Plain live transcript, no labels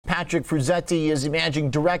Patrick Frusetti is the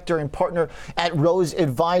managing director and partner at Rose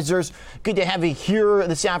Advisors. Good to have you here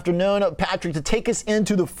this afternoon, Patrick, to take us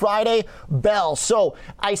into the Friday bell. So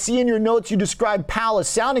I see in your notes you described Powell as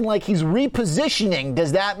sounding like he's repositioning.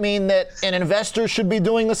 Does that mean that an investor should be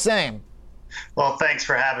doing the same? Well, thanks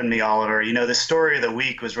for having me, Oliver. You know, the story of the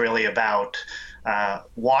week was really about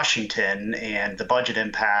Washington and the budget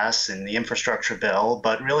impasse and the infrastructure bill,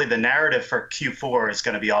 but really the narrative for Q4 is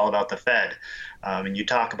going to be all about the Fed. And you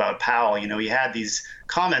talk about Powell, you know, he had these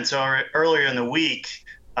comments earlier in the week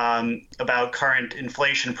about current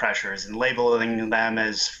inflation pressures and labeling them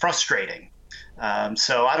as frustrating.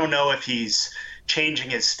 So I don't know if he's changing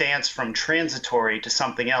his stance from transitory to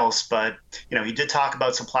something else, but you know, he did talk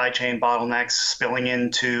about supply chain bottlenecks spilling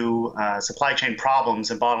into supply chain problems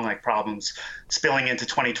and bottleneck problems spilling into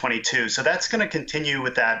 2022. So that's going to continue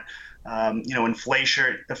with that, you know,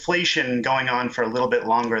 inflation going on for a little bit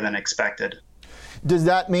longer than expected. Does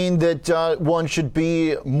that mean that one should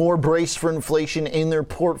be more braced for inflation in their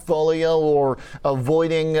portfolio or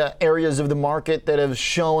avoiding areas of the market that have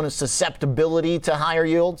shown a susceptibility to higher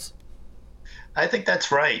yields? I think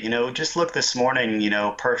that's right. You know, just look this morning, you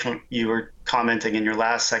know, you were commenting in your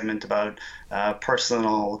last segment about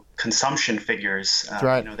personal consumption figures.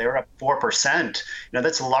 Right. You know, they were up 4%. You know,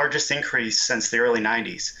 that's the largest increase since the early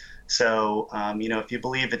 90s. So, you know, if you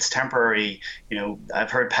believe it's temporary, you know,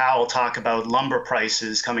 I've heard Powell talk about lumber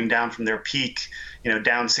prices coming down from their peak, you know,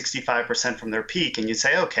 down 65% from their peak. And you'd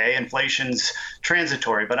say, okay, inflation's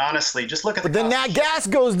transitory. But honestly, just look at But then that gas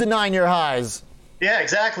goes to 9-year highs. Yeah,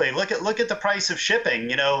 exactly. Look at the price of shipping.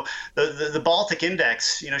 You know, the Baltic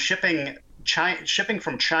Index. You know, shipping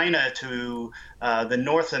from China to the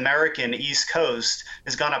North American East Coast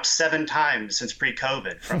has gone up 7 times since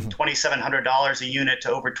pre-COVID, from $2,700 a unit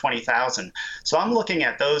to over $20,000. So I'm looking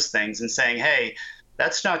at those things and saying, hey,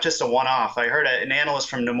 that's not just a one-off. I heard an analyst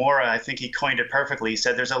from Nomura, I think he coined it perfectly. He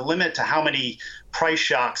said there's a limit to how many price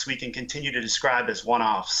shocks we can continue to describe as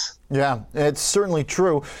one-offs. Yeah, it's certainly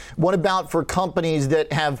true. What about for companies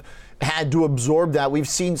that have had to absorb that? We've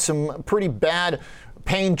seen some pretty bad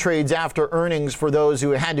pain trades after earnings for those who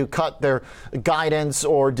had to cut their guidance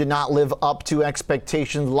or did not live up to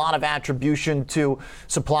expectations. A lot of attribution to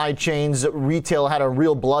supply chains. Retail had a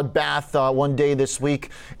real bloodbath one day this week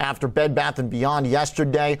after Bed Bath & Beyond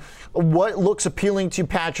yesterday. What looks appealing to you,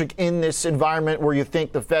 Patrick, in this environment where you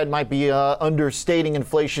think the Fed might be understating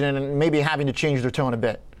inflation and maybe having to change their tone a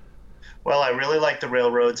bit? Well, I really like the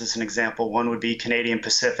railroads as an example. One would be Canadian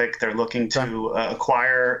Pacific. They're looking to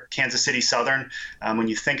acquire Kansas City Southern. When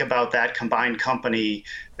you think about that combined company,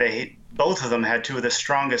 both of them had 2 of the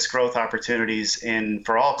strongest growth opportunities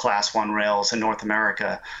for all Class 1 rails in North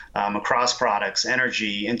America, across products,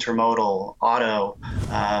 energy, intermodal, auto.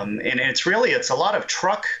 And it's a lot of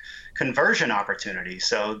truck conversion opportunity.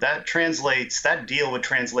 So that deal would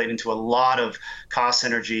translate into a lot of cost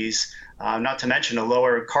synergies. Not to mention a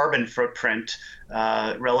lower carbon footprint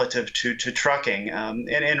relative to trucking,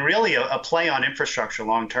 and really a play on infrastructure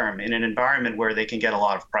long term in an environment where they can get a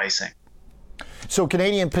lot of pricing. So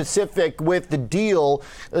Canadian Pacific, with the deal,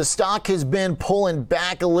 the stock has been pulling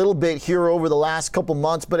back a little bit here over the last couple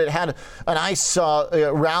months, but it had a nice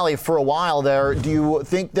rally for a while there. Do you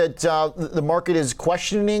think that the market is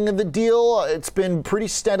questioning the deal? It's been pretty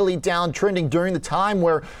steadily downtrending during the time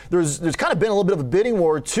where there's kind of been a little bit of a bidding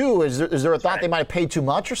war too. Is there a thought they might have paid too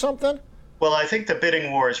much or something? Well, I think the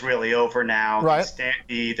bidding war is really over now. Right.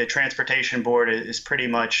 The Transportation Board is pretty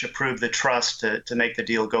much approved the trust to make the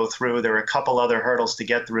deal go through. There are a couple other hurdles to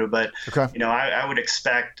get through, but you know, I would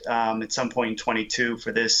expect at some point in 22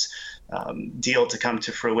 for this deal to come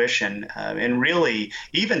to fruition. And really,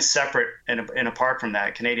 even separate and apart from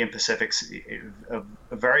that, Canadian Pacific's a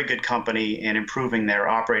very good company in improving their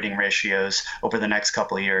operating ratios over the next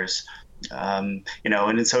couple of years. You know,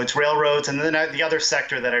 and so it's railroads, and then the other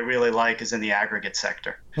sector that I really like is in the aggregate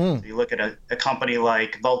sector. So you look at a company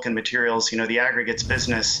like Vulcan Materials, you know, the aggregates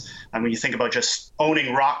business. When you think about just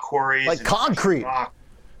owning rock quarries, like concrete, rock,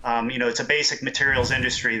 you know, it's a basic materials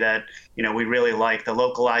industry that, you know, we really like. The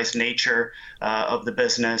localized nature of the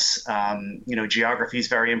business, you know, geography is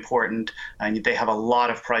very important, and they have a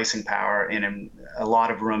lot of pricing power and a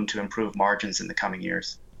lot of room to improve margins in the coming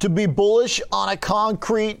years. To be bullish on a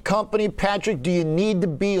concrete company, Patrick, do you need to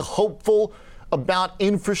be hopeful about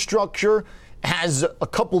infrastructure? Has a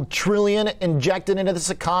couple trillion injected into this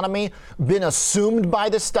economy been assumed by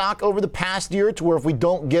the stock over the past year to where if we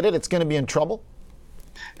don't get it, it's going to be in trouble?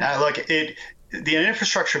 Look, the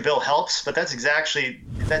infrastructure bill helps, but that's exactly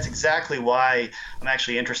why I'm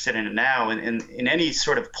actually interested in it now. And in any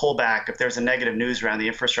sort of pullback, if there's a negative news around the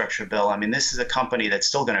infrastructure bill, I mean, this is a company that's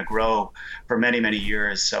still going to grow for many, many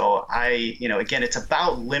years. So again, it's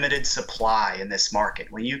about limited supply in this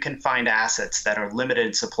market. When you can find assets that are limited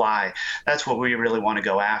in supply, that's what we really want to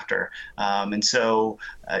go after. And so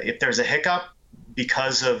if there's a hiccup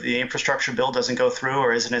because of the infrastructure bill doesn't go through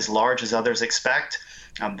or isn't as large as others expect,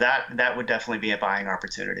 that would definitely be a buying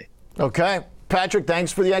opportunity. Okay. Patrick,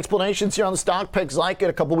 thanks for the explanations here on the Stock Picks. Like it,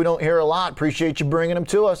 a couple we don't hear a lot. Appreciate you bringing them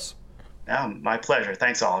to us. My pleasure.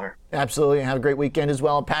 Thanks, Oliver. Absolutely. Have a great weekend as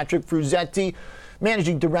well. Patrick Frusetti,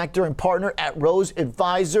 Managing Director and Partner at Rose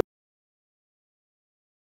Advisors.